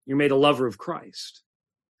creature. You're made a lover of Christ.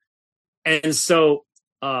 And so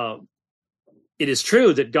it is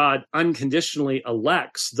true that God unconditionally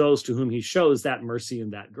elects those to whom he shows that mercy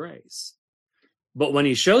and that grace. But when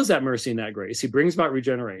he shows that mercy and that grace, he brings about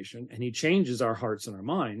regeneration, and he changes our hearts and our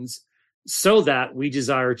minds so that we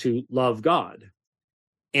desire to love God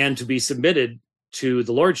and to be submitted to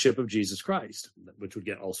the lordship of Jesus Christ, which would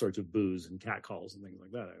get all sorts of boos and catcalls and things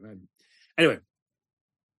like that. Anyway,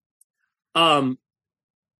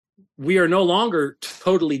 we are no longer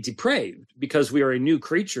totally depraved because we are a new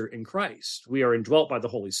creature in Christ. We are indwelt by the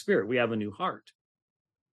Holy Spirit. We have a new heart.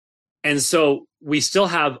 And so we still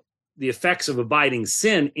have the effects of abiding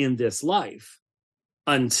sin in this life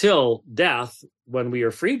until death, when we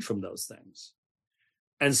are freed from those things.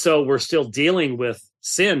 And so we're still dealing with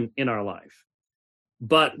sin in our life,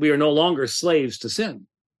 but we are no longer slaves to sin.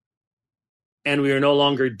 And we are no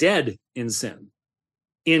longer dead in sin.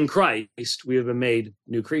 In Christ, we have been made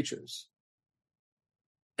new creatures.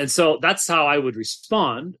 And so that's how I would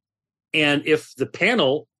respond. And if the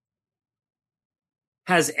panel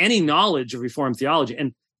has any knowledge of Reformed theology,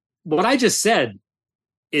 and what I just said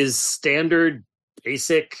is standard,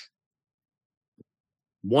 basic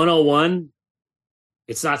 101.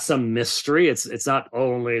 It's not some mystery. It's not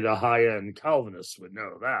only the high-end Calvinists would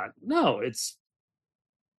know that. No, it's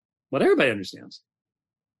what everybody understands.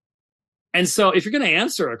 And so if you're going to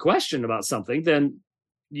answer a question about something, then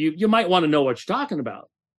you might want to know what you're talking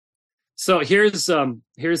about. So here's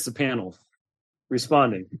the panel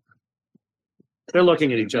responding. They're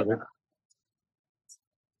looking at each other.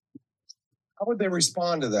 How would they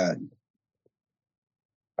respond to that?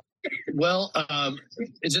 Well,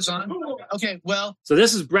 is this on? Okay, well. So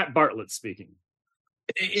this is Brett Bartlett speaking.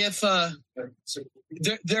 If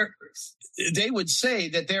they would say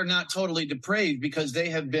that they're not totally depraved because they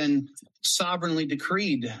have been sovereignly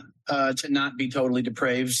decreed to not be totally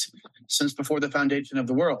depraved since before the foundation of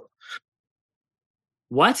the world.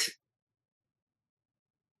 What?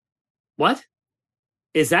 What?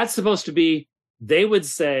 Is that supposed to be, they would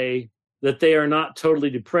say that they are not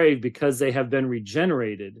totally depraved because they have been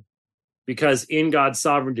regenerated, because in God's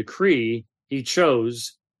sovereign decree, he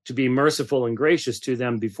chose to be merciful and gracious to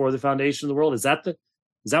them before the foundation of the world? Is that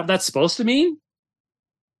what that's supposed to mean?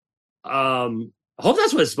 I hope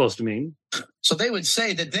that's what it's supposed to mean. So they would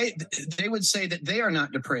say that they would say that they are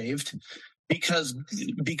not depraved because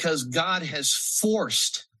God has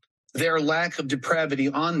forced their lack of depravity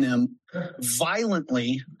on them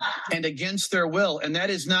violently and against their will. And that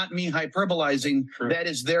is not me hyperbolizing. That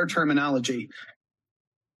is their terminology.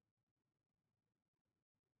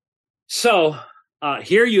 So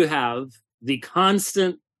here you have the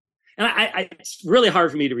constant, and it's really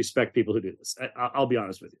hard for me to respect people who do this. I'll be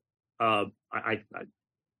honest with you.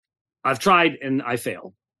 I've tried and I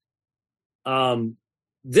fail.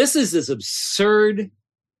 This is as absurd,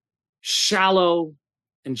 shallow,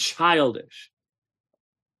 and childish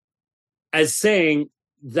as saying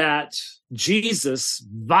that Jesus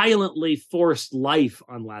violently forced life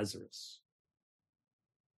on Lazarus,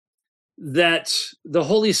 that the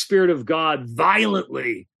Holy Spirit of God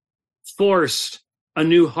violently forced a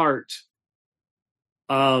new heart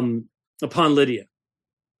upon Lydia.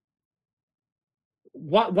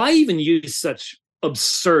 Why even use such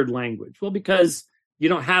absurd language? Well, because you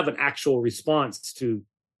don't have an actual response to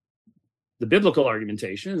the biblical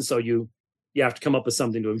argumentation, and so you have to come up with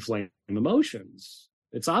something to inflame emotions.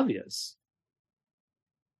 It's obvious.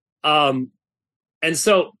 And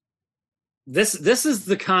so this is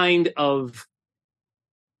the kind of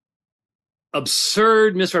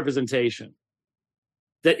absurd misrepresentation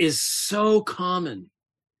that is so common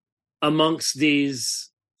amongst these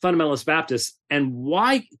fundamentalist Baptists. And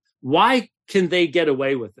why can they get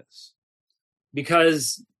away with this?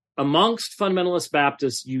 Because amongst fundamentalist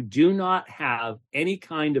Baptists, you do not have any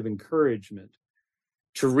kind of encouragement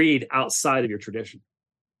to read outside of your tradition.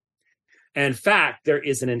 And in fact, there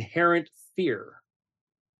is an inherent fear.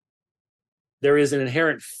 There is an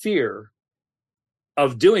inherent fear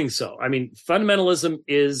of doing so. I mean, fundamentalism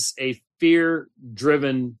is a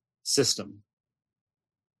fear-driven system.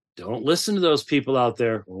 Don't listen to those people out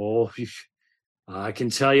there. Oh, I can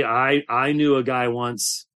tell you, I knew a guy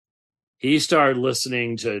once. He started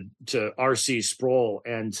listening to R.C. Sproul,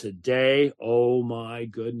 and today, oh my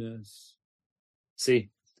goodness. See?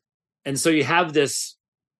 And so you have this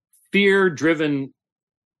fear-driven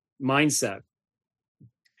mindset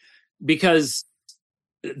because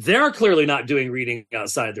they're clearly not doing reading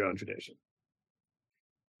outside their own tradition.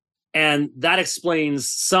 And that explains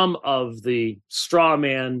some of the straw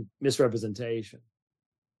man misrepresentation.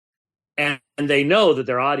 And they know that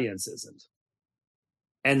their audience isn't.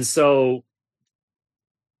 And so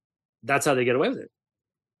that's how they get away with it.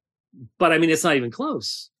 But I mean, it's not even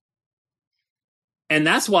close. And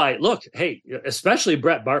that's why, look, hey, especially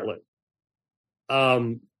Brett Bartlett,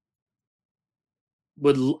 I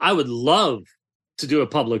would love to do a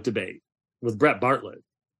public debate with Brett Bartlett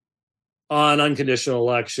on unconditional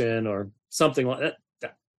election or something like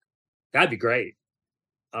that. That'd be great.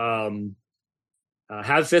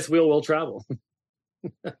 Have fifth wheel will travel.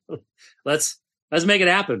 Let's make it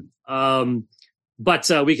happen. But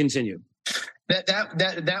we continue.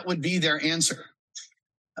 That would be their answer.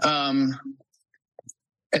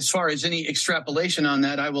 As far as any extrapolation on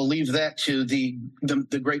that, I will leave that to the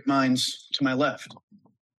great minds to my left.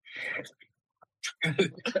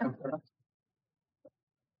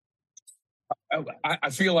 I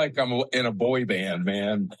feel like I'm in a boy band,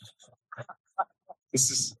 man.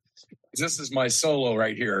 This is my solo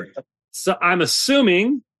right here. So I'm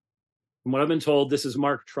assuming, from what I've been told, this is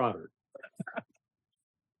Mark Trotter.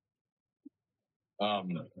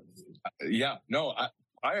 Yeah, no,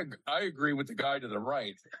 I agree with the guy to the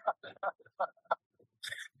right.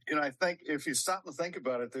 I think if you stop and think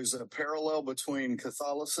about it, there's a parallel between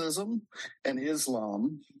Catholicism and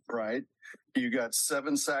Islam, right? You got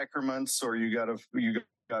 7 sacraments, or you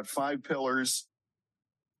got 5 pillars.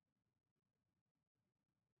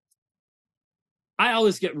 I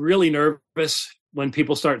always get really nervous when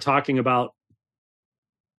people start talking about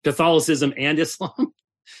Catholicism and Islam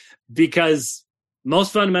because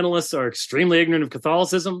most fundamentalists are extremely ignorant of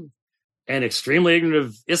Catholicism and extremely ignorant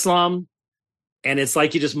of Islam. And it's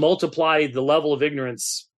like you just multiply the level of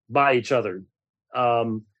ignorance by each other.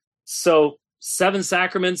 So 7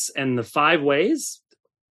 sacraments and the 5 ways,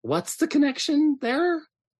 what's the connection there?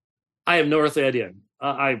 I have no earthly idea.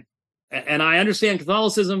 I understand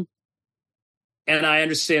Catholicism and I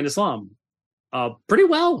understand Islam pretty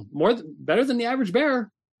well, better than the average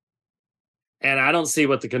bear. And I don't see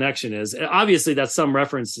what the connection is. Obviously, that's some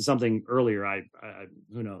reference to something earlier. I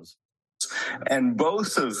who knows? And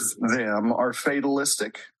both of them are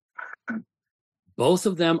fatalistic. Both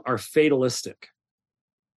of them are fatalistic.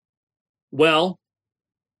 Well,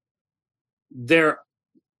 the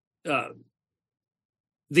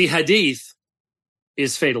Hadith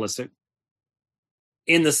is fatalistic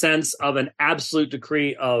in the sense of an absolute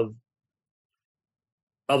decree of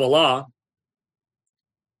Allah.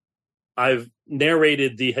 I've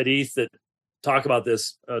narrated the Hadith that talk about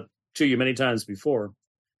this to you many times before.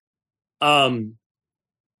 But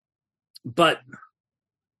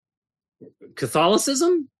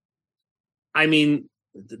Catholicism, I mean,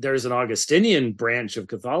 there's an Augustinian branch of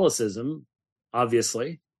Catholicism,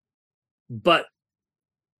 obviously, but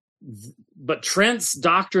Trent's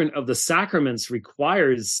doctrine of the sacraments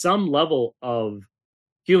requires some level of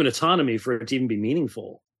human autonomy for it to even be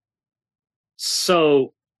meaningful.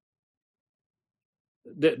 So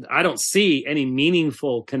I don't see any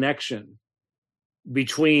meaningful connection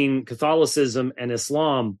between Catholicism and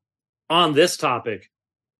Islam on this topic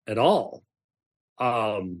at all.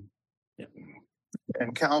 And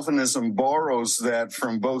Calvinism borrows that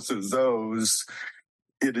from both of those.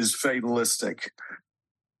 It is fatalistic.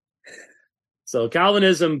 So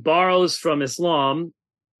Calvinism borrows from Islam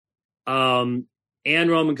and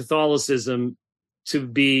Roman Catholicism to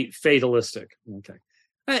be fatalistic. Okay.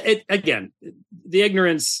 Again, the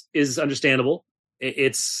ignorance is understandable.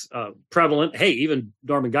 It's prevalent. Hey, even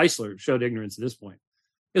Norman Geisler showed ignorance at this point.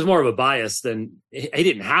 It was more of a bias than he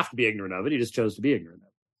didn't have to be ignorant of it. He just chose to be ignorant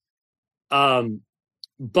of it.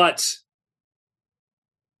 But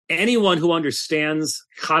anyone who understands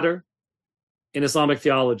qadr in Islamic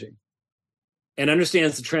theology and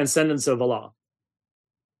understands the transcendence of Allah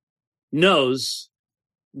knows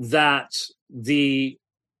that the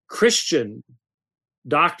Christian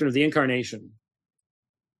doctrine of the incarnation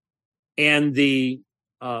and the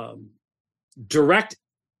direct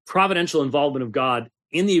providential involvement of God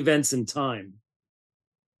in the events in time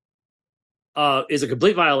is a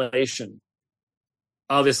complete violation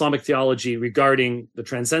of Islamic theology regarding the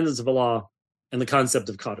transcendence of Allah and the concept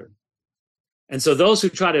of qadr. And so those who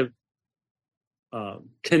try to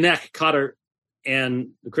connect qadr and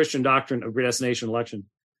the Christian doctrine of predestination election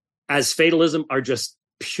as fatalism are just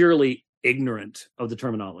purely ignorant of the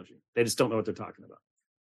terminology. They just don't know what they're talking about.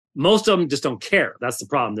 Most of them just don't care. That's the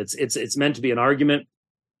problem. It's meant to be an argument.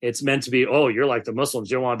 It's meant to be, oh, you're like the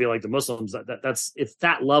Muslims. You don't want to be like the Muslims. It's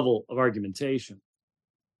that level of argumentation.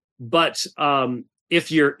 But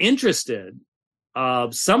if you're interested,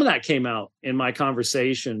 some of that came out in my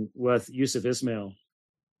conversation with Yusuf Ismail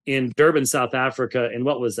in Durban, South Africa. And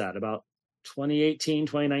what was that, about 2018,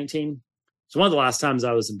 2019? It's one of the last times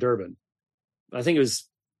I was in Durban. I think it was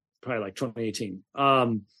probably like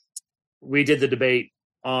 2018. We did the debate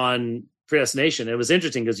on predestination. It was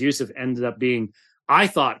interesting because Yusuf ended up being, I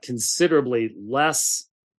thought, considerably less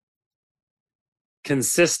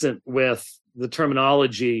consistent with the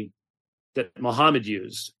terminology that Muhammad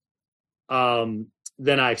used than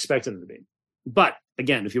I expected him to be. But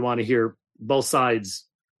again, if you want to hear both sides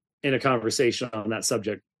in a conversation on that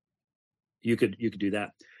subject, you could do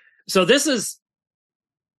that. So this is,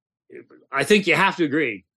 I think you have to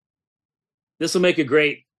agree, this will make a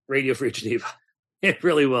great Radio Free Geneva. It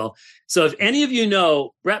really will. So if any of you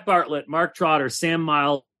know Brett Bartlett, Mark Trotter, Sam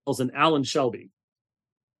Miles, and Alan Shelby,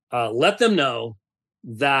 let them know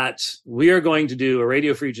that we are going to do a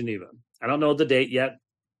Radio Free Geneva. I don't know the date yet.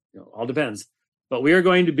 All depends. But we are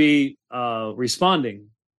going to be responding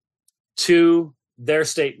to their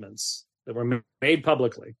statements that were made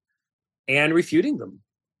publicly and refuting them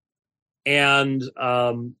and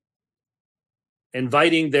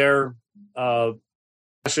inviting their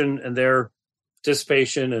question and their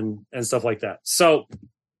participation and stuff like that. So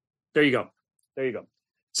there you go.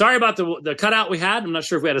 Sorry about the cutout we had. I'm not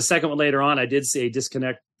sure if we had a second one later on. I did see a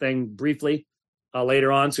disconnect thing briefly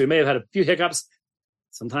later on, so we may have had a few hiccups.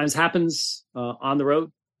 Sometimes happens on the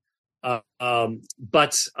road. But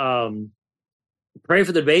pray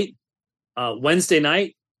for the debate Wednesday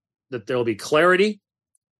night, that there will be clarity,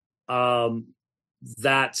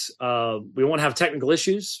 that we won't have technical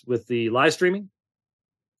issues with the live streaming,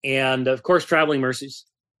 and of course, traveling mercies.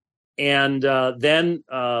 And then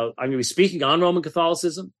I'm going to be speaking on Roman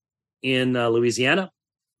Catholicism in Louisiana.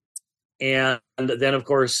 And then, of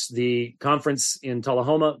course, the conference in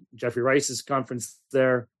Tullahoma, Jeffrey Rice's conference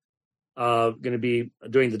there, going to be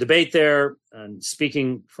doing the debate there and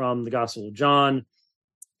speaking from the Gospel of John,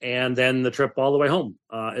 and then the trip all the way home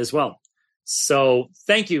as well. So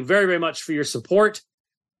thank you very, very much for your support.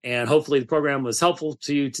 And hopefully the program was helpful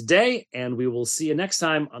to you today. And we will see you next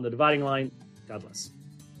time on The Dividing Line. God bless.